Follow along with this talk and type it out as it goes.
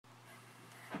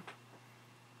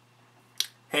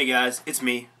Hey guys, it's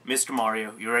me, Mr.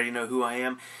 Mario. You already know who I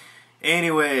am.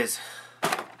 Anyways,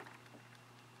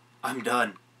 I'm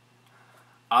done.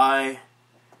 I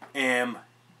am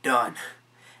done.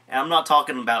 And I'm not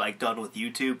talking about like done with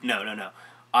YouTube. No.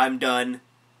 I'm done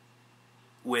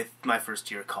with my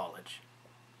first year of college.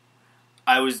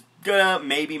 I was gonna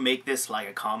maybe make this like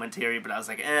a commentary, but I was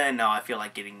like, no, I feel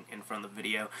like getting in front of the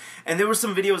video. And there were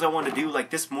some videos I wanted to do,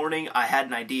 like this morning I had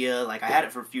an idea, like I had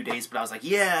it for a few days, but I was like,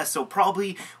 yeah, so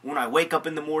probably when I wake up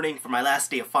in the morning for my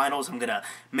last day of finals, I'm gonna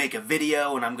make a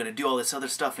video and I'm gonna do all this other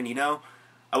stuff, and you know,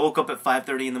 I woke up at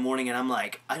 5:30 in the morning and I'm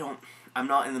like, I'm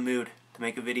not in the mood to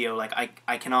make a video. Like,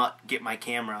 I cannot get my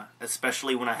camera,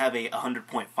 especially when I have a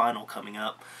 100-point final coming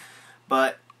up.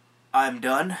 But I'm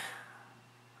done.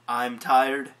 I'm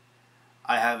tired,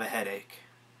 I have a headache,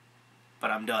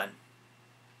 but I'm done.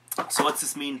 So what's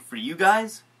this mean for you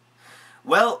guys?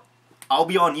 Well, I'll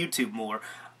be on YouTube more.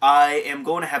 I am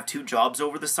going to have 2 jobs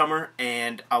over the summer,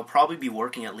 and I'll probably be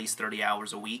working at least 30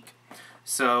 hours a week.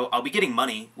 So I'll be getting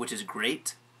money, which is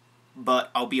great, but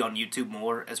I'll be on YouTube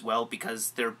more as well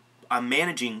because I'm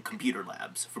managing computer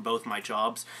labs for both my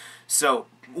jobs. So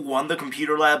one of the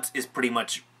computer labs is pretty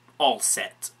much all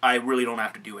set. I really don't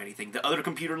have to do anything. The other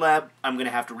computer lab, I'm going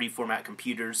to have to reformat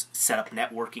computers, set up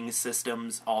networking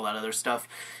systems, all that other stuff.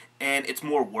 And it's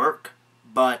more work,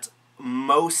 but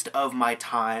most of my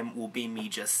time will be me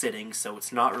just sitting, so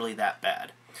it's not really that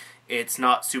bad. It's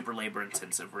not super labor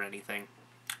intensive or anything.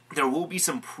 There will be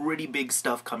some pretty big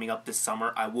stuff coming up this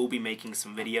summer. I will be making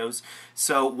some videos.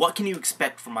 So what can you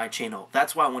expect from my channel?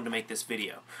 That's why I wanted to make this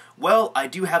video. Well, I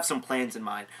do have some plans in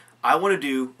mind. I want to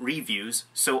do reviews,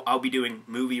 so I'll be doing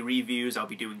movie reviews, I'll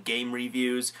be doing game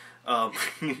reviews.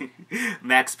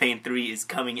 Max Payne 3 is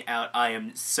coming out. I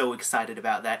am so excited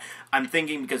about that. I'm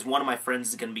thinking because one of my friends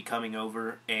is going to be coming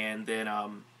over, and then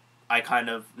I kind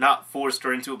of, not forced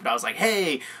her into it, but I was like,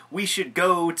 hey, we should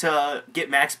go to get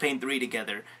Max Payne 3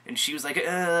 together. And she was like,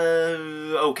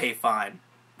 okay, fine.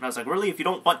 And I was like, really? If you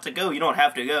don't want to go, you don't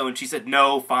have to go. And she said,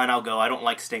 no, fine, I'll go. I don't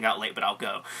like staying out late, but I'll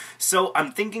go. So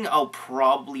I'm thinking I'll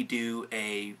probably do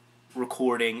a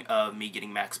recording of me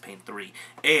getting Max Payne 3.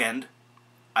 And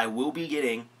I will be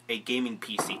getting a gaming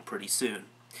PC pretty soon.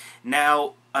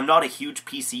 Now, I'm not a huge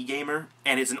PC gamer,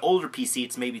 and it's an older PC.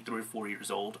 It's maybe 3 or 4 years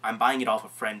old. I'm buying it off a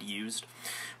friend used.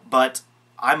 But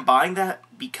I'm buying that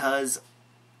because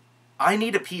I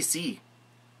need a PC.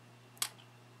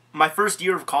 My first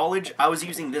year of college, I was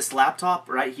using this laptop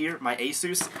right here, my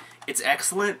Asus. It's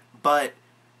excellent, but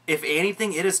if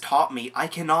anything, it has taught me I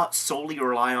cannot solely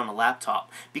rely on a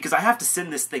laptop because I have to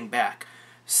send this thing back.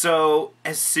 So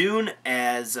as soon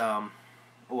as,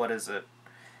 as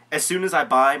soon as I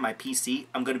buy my PC,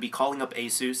 I'm going to be calling up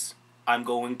Asus. I'm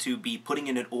going to be putting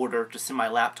in an order to send my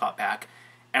laptop back,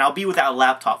 and I'll be without a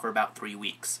laptop for about 3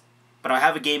 weeks. But I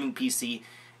have a gaming PC,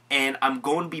 and I'm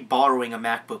going to be borrowing a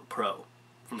MacBook Pro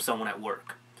from someone at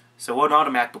work. So, well, not a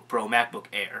MacBook Pro, MacBook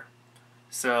Air.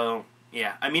 So,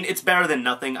 yeah, I mean, it's better than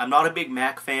nothing. I'm not a big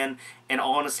Mac fan, and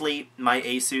honestly, my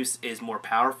Asus is more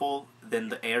powerful than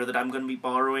the Air that I'm going to be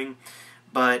borrowing,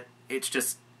 but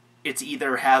it's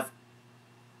either have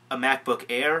a MacBook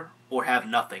Air or have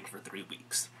nothing for 3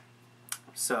 weeks.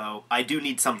 So, I do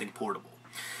need something portable.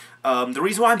 The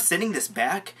reason why I'm sending this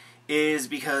back is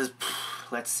because,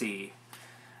 let's see,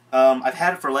 I've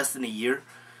had it for less than a year.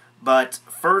 But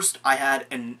first, I had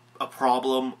a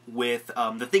problem with,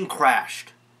 the thing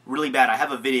crashed really bad. I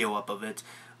have a video up of it,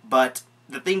 but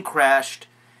the thing crashed,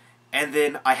 and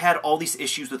then I had all these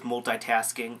issues with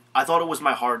multitasking. I thought it was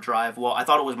my hard drive. Well, I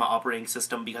thought it was my operating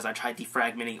system because I tried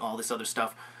defragmenting all this other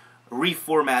stuff,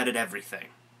 reformatted everything.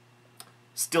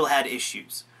 Still had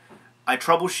issues. I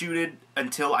troubleshooted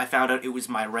until I found out it was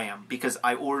my RAM because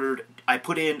I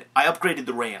upgraded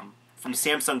the RAM from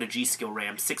Samsung to G.Skill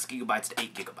RAM, 6 gigabytes to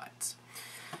 8 gigabytes.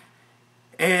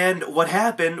 And what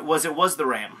happened was it was the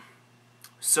RAM.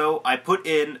 So I put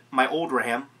in my old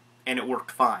RAM, and it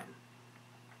worked fine.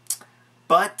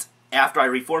 But after I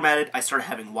reformatted, I started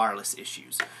having wireless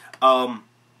issues.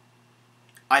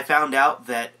 I found out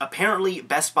that apparently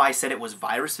Best Buy said it was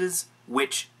viruses,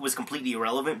 which was completely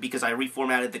irrelevant because I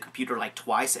reformatted the computer like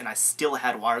twice and I still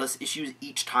had wireless issues,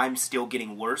 each time still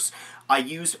getting worse. I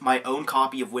used my own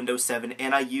copy of Windows 7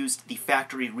 and I used the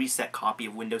factory reset copy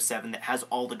of Windows 7 that has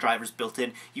all the drivers built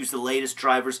in, used the latest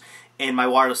drivers, and my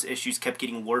wireless issues kept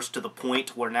getting worse to the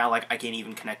point where now like I can't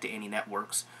even connect to any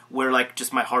networks, where like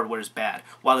just my hardware is bad,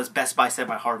 while as Best Buy said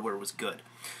my hardware was good.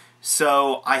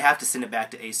 So I have to send it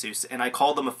back to Asus, and I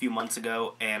called them a few months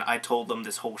ago, and I told them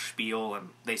this whole spiel, and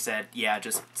they said, yeah,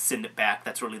 just send it back.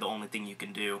 That's really the only thing you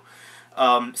can do.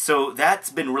 So that's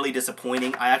been really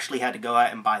disappointing. I actually had to go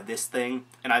out and buy this thing,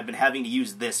 and I've been having to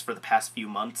use this for the past few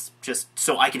months just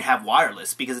so I can have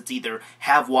wireless, because it's either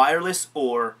have wireless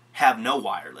or have no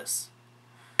wireless.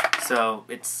 So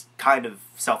it's kind of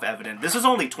self-evident. This was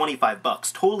only 25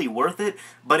 bucks, totally worth it,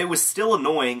 but it was still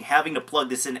annoying having to plug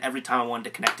this in every time I wanted to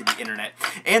connect to the internet.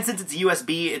 And since it's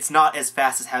USB, it's not as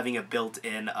fast as having a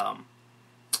built-in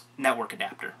network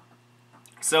adapter.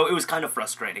 So it was kind of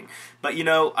frustrating. But, you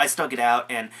know, I stuck it out,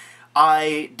 and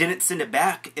I didn't send it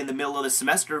back in the middle of the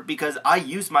semester because I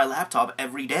use my laptop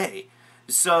every day.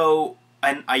 So,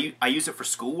 and I use it for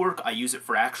schoolwork, I use it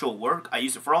for actual work, I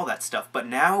use it for all that stuff. But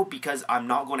now, because I'm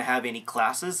not going to have any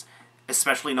classes,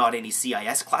 especially not any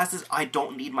CIS classes, I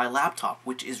don't need my laptop,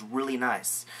 which is really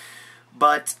nice.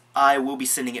 But I will be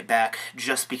sending it back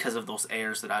just because of those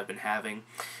errors that I've been having.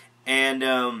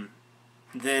 And,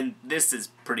 then this is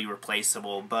pretty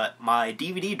replaceable, but my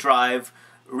DVD drive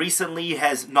recently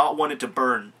has not wanted to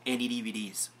burn any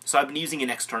DVDs. So I've been using an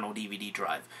external DVD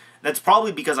drive. That's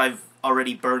probably because I've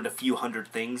already burned a few hundred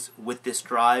things with this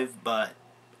drive, but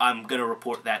I'm going to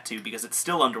report that too because it's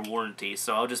still under warranty.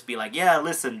 So I'll just be like, yeah,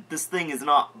 listen, this thing is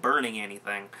not burning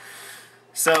anything.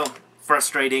 So,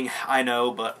 frustrating, I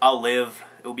know, but I'll live.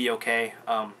 It'll be okay.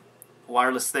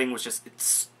 Wireless thing was just,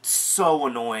 it's so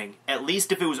annoying. At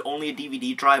least if it was only a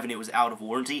DVD drive and it was out of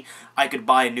warranty, I could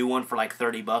buy a new one for like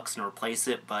 30 bucks and replace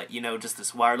it, but, you know, just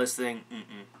this wireless thing,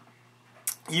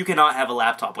 You cannot have a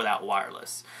laptop without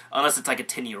wireless, unless it's like a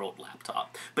 10-year-old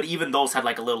laptop. But even those had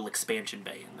like a little expansion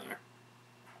bay in there.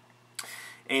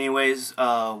 Anyways,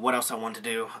 what else I want to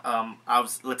do?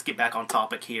 Let's get back on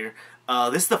topic here.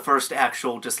 This is the first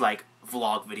actual just like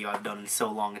vlog video I've done in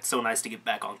so long. It's so nice to get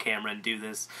back on camera and do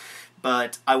this.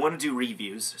 But I want to do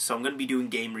reviews, so I'm going to be doing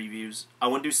game reviews. I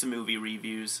want to do some movie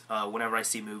reviews whenever I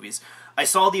see movies. I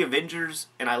saw The Avengers,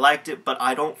 and I liked it, but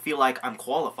I don't feel like I'm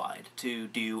qualified to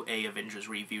do a Avengers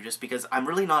review, just because I'm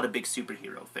really not a big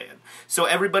superhero fan. So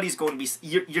everybody's going to be...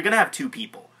 You're going to have two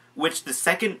people, which the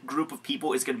second group of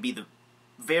people is going to be the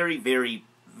very, very,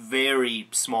 very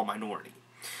small minority.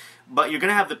 But you're going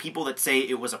to have the people that say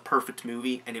it was a perfect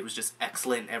movie, and it was just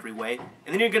excellent in every way.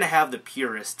 And then you're going to have the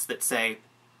purists that say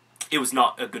it was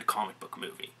not a good comic book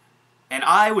movie. And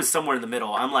I was somewhere in the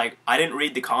middle. I'm like, I didn't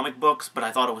read the comic books, but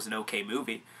I thought it was an okay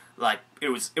movie. Like, it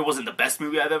wasn't the best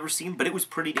movie I've ever seen, but it was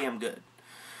pretty damn good.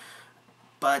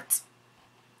 But,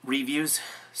 reviews,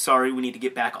 sorry, we need to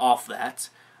get back off that.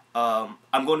 I'm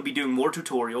going to be doing more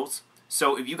tutorials.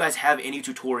 So if you guys have any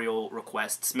tutorial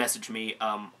requests, message me.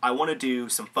 I want to do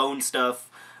some phone stuff.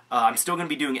 I'm still going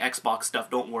to be doing Xbox stuff,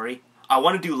 don't worry. I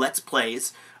want to do Let's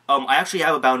Plays. I actually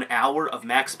have about an hour of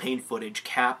Max Payne footage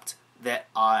capped that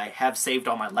I have saved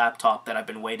on my laptop that I've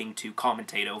been waiting to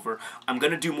commentate over. I'm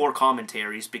going to do more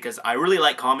commentaries because I really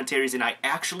like commentaries and I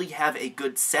actually have a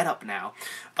good setup now.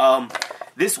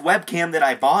 This webcam that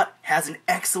I bought has an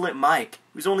excellent mic.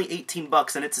 It was only 18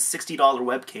 bucks and it's a $60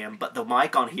 webcam, but the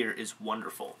mic on here is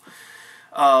wonderful.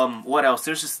 What else?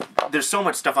 There's so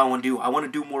much stuff I want to do. I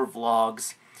want to do more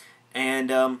vlogs and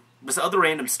there's other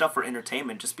random stuff for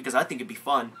entertainment just because I think it'd be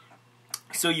fun.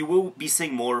 So you will be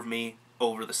seeing more of me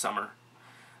over the summer.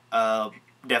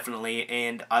 Definitely.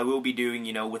 And I will be doing,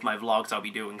 you know, with my vlogs, I'll be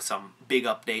doing some big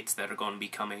updates that are going to be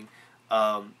coming.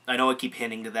 I know I keep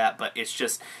hinting to that, but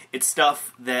it's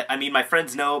stuff that, I mean, my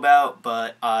friends know about,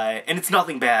 but and it's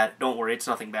nothing bad. Don't worry, it's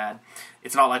nothing bad.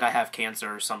 It's not like I have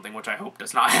cancer or something, which I hope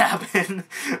does not happen.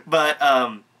 But,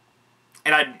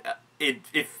 and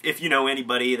if you know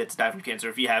anybody that's died from cancer,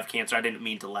 if you have cancer, I didn't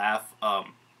mean to laugh.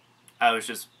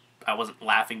 I wasn't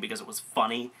laughing because it was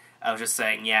funny. I was just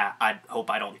saying, yeah, I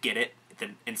hope I don't get it.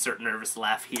 Then insert nervous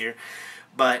laugh here.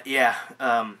 But yeah,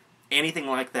 anything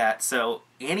like that. So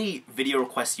any video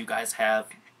requests you guys have,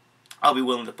 I'll be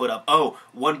willing to put up. Oh,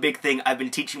 one big thing, I've been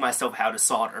teaching myself how to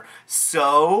solder.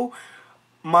 So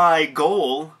my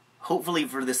goal, hopefully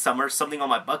for this summer, something on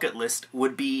my bucket list,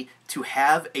 would be to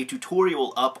have a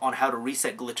tutorial up on how to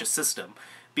reset glitch a system.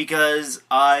 Because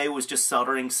I was just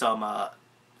soldering some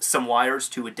wires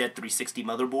to a dead 360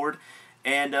 motherboard,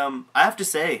 and I have to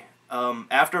say,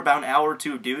 after about an hour or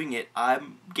two of doing it,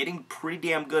 I'm getting pretty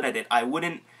damn good at it.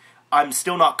 I'm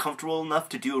still not comfortable enough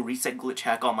to do a reset glitch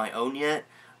hack on my own yet,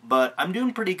 but I'm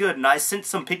doing pretty good, and I sent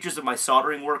some pictures of my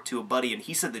soldering work to a buddy, and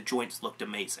he said the joints looked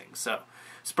amazing, so I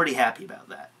was pretty happy about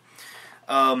that.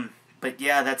 But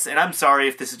yeah, and I'm sorry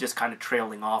if this is just kind of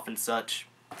trailing off and such,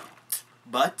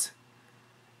 but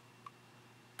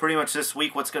pretty much this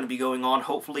week what's going to be going on.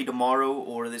 Hopefully tomorrow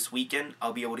or this weekend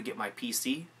I'll be able to get my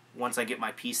PC. Once I get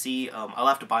my PC, I'll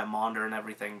have to buy a monitor and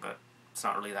everything, but it's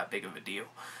not really that big of a deal.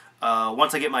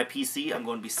 Once I get my PC, I'm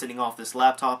going to be sitting off this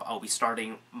laptop. I'll be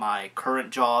starting my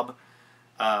current job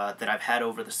that I've had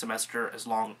over the semester, as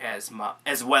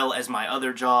well as my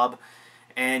other job,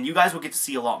 and you guys will get to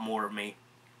see a lot more of me.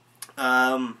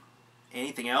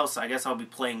 Anything else? I guess I'll be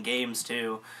playing games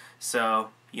too. So,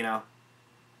 you know,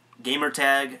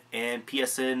 gamertag and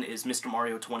PSN is Mr.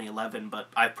 Mario 2011, but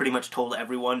I've pretty much told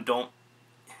everyone,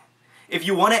 if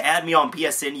you want to add me on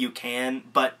PSN, you can,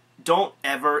 but don't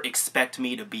ever expect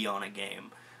me to be on a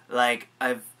game. Like,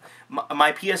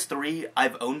 my PS3,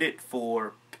 I've owned it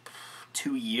for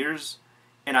 2 years,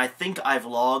 and I think I've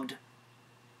logged,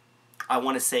 I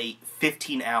want to say,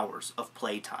 15 hours of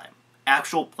playtime.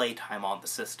 Actual playtime on the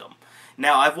system.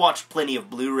 Now, I've watched plenty of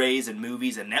Blu-rays and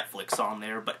movies and Netflix on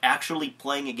there, but actually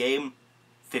playing a game,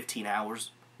 15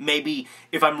 hours. Maybe,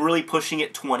 if I'm really pushing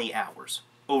it, 20 hours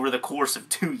over the course of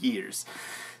 2 years.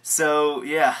 So,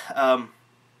 yeah,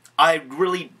 I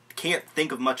really can't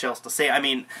think of much else to say. I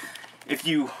mean, if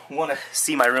you want to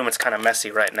see my room, it's kind of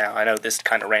messy right now. I know this is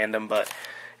kind of random, but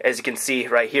as you can see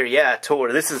right here, yeah,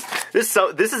 tour. This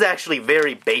is actually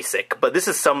very basic, but this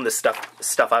is some of the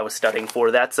stuff I was studying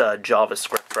for. That's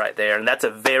JavaScript right there, and that's a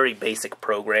very basic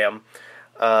program.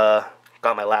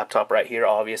 Got my laptop right here,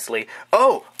 obviously.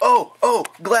 Oh,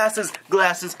 glasses.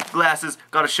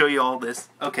 Gotta show you all this.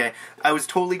 Okay, I was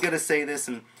totally gonna say this,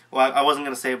 and, well, I wasn't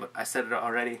gonna say it, but I said it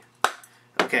already.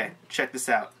 Okay, check this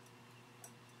out.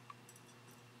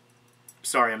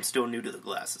 Sorry, I'm still new to the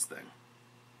glasses thing.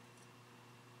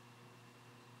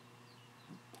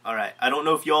 Alright, I don't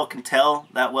know if y'all can tell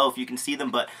that well, if you can see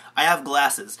them, but I have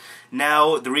glasses.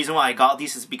 Now, the reason why I got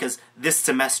these is because this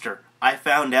semester I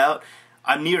found out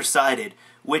I'm nearsighted,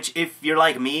 which, if you're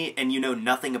like me and you know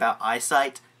nothing about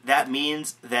eyesight, that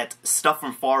means that stuff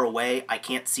from far away I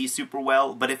can't see super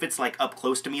well, but if it's like up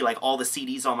close to me, like all the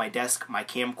CDs on my desk, my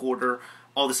camcorder,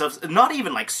 all the stuff, not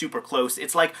even like super close.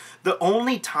 It's like the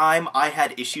only time I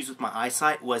had issues with my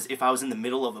eyesight was if I was in the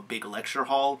middle of a big lecture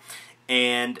hall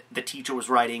and the teacher was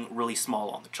writing really small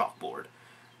on the chalkboard.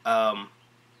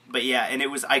 But yeah, and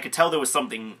I could tell there was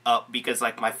something up because,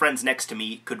 like, my friends next to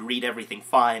me could read everything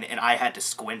fine, and I had to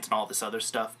squint and all this other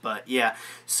stuff. But yeah,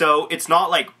 so it's not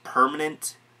like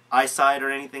permanent eyesight or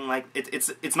anything like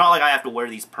it's not like I have to wear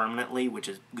these permanently, which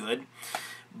is good.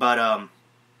 But I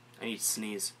need to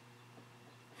sneeze.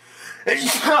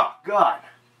 Oh God.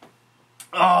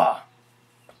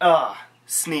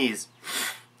 Sneeze.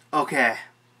 Okay.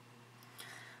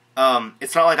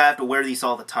 It's not like I have to wear these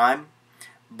all the time,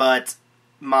 but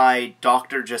my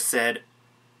doctor just said,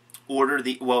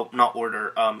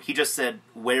 he just said,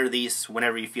 wear these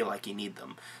whenever you feel like you need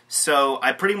them. So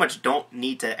I pretty much don't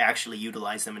need to actually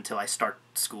utilize them until I start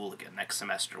school again next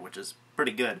semester, which is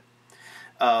pretty good.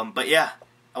 But yeah,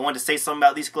 I wanted to say something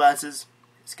about these glasses.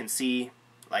 As you can see,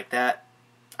 like that.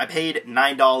 I paid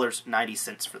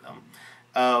 $9.90 for them.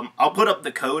 I'll put up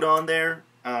the code on there,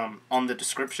 on the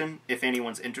description, if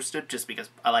anyone's interested, just because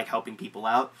I like helping people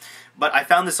out. But I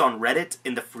found this on Reddit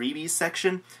in the freebies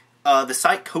section. The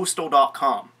site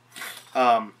coastal.com.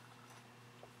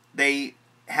 They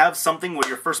have something where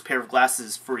your first pair of glasses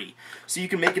is free. So you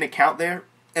can make an account there,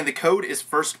 and the code is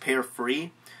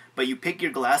FIRSTPAIRFREE. But you pick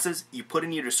your glasses, you put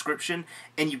in your description,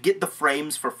 and you get the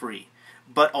frames for free.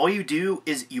 But all you do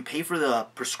is you pay for the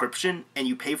prescription and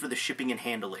you pay for the shipping and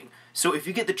handling. So if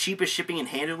you get the cheapest shipping and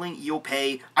handling, you'll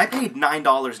pay... I paid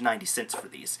 $9.90 for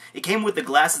these. It came with the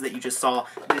glasses that you just saw,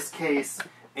 this case,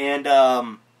 and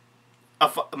a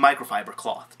microfiber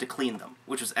cloth to clean them,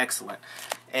 which was excellent.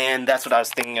 And that's what I was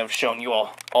thinking of showing you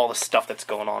all the stuff that's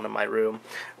going on in my room.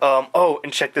 Oh,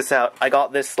 and check this out. I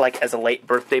got this like as a late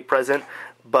birthday present,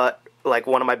 but like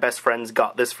one of my best friends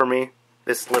got this for me.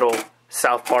 This little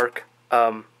South Park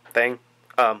thing.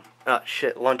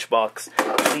 Lunchbox.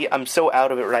 See, I'm so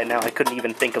out of it right now, I couldn't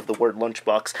even think of the word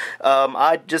lunchbox.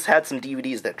 I just had some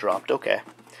DVDs that dropped, okay.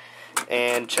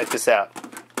 And check this out.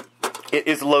 It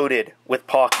is loaded with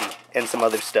Pocky and some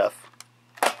other stuff.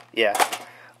 Yeah.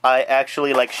 I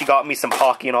actually, like, she got me some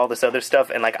Pocky and all this other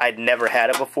stuff, and, like, I'd never had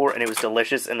it before, and it was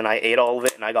delicious, and then I ate all of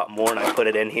it, and I got more, and I put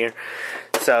it in here.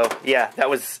 So, yeah, that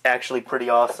was actually pretty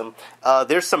awesome.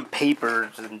 There's some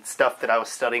papers and stuff that I was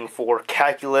studying for.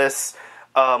 Calculus.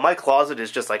 My closet is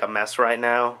just, like, a mess right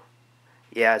now.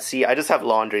 Yeah, see, I just have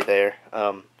laundry there.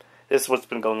 This is what's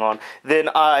been going on. Then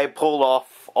I pulled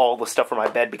off all the stuff from my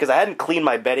bed, because I hadn't cleaned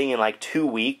my bedding in, like, 2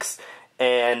 weeks,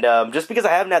 and just because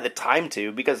I haven't had the time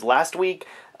to, because last week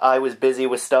I was busy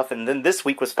with stuff, and then this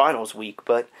week was finals week,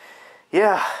 but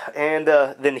yeah, and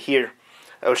then here,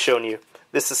 I was showing you,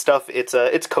 this is stuff, it's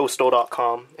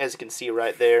coastal.com, as you can see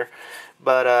right there,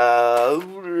 but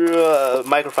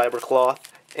microfiber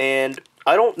cloth, and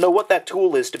I don't know what that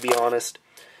tool is, to be honest.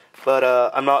 But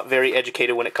I'm not very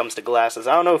educated when it comes to glasses.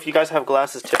 I don't know if you guys have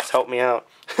glasses tips, help me out.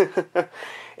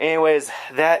 Anyways,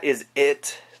 that is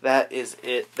it. That is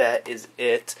it. That is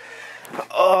it.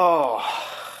 Oh,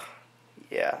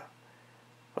 yeah.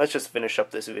 Let's just finish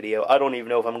up this video. I don't even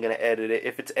know if I'm going to edit it.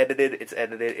 If it's edited, it's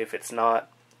edited. If it's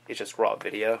not, it's just raw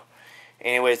video.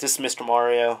 Anyways, this is Mr.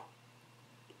 Mario.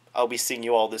 I'll be seeing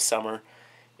you all this summer.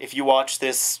 If you watch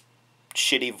this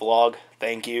shitty vlog,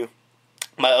 thank you.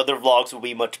 My other vlogs will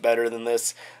be much better than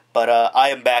this. But I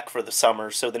am back for the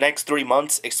summer. So the next 3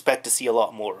 months, expect to see a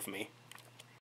lot more of me.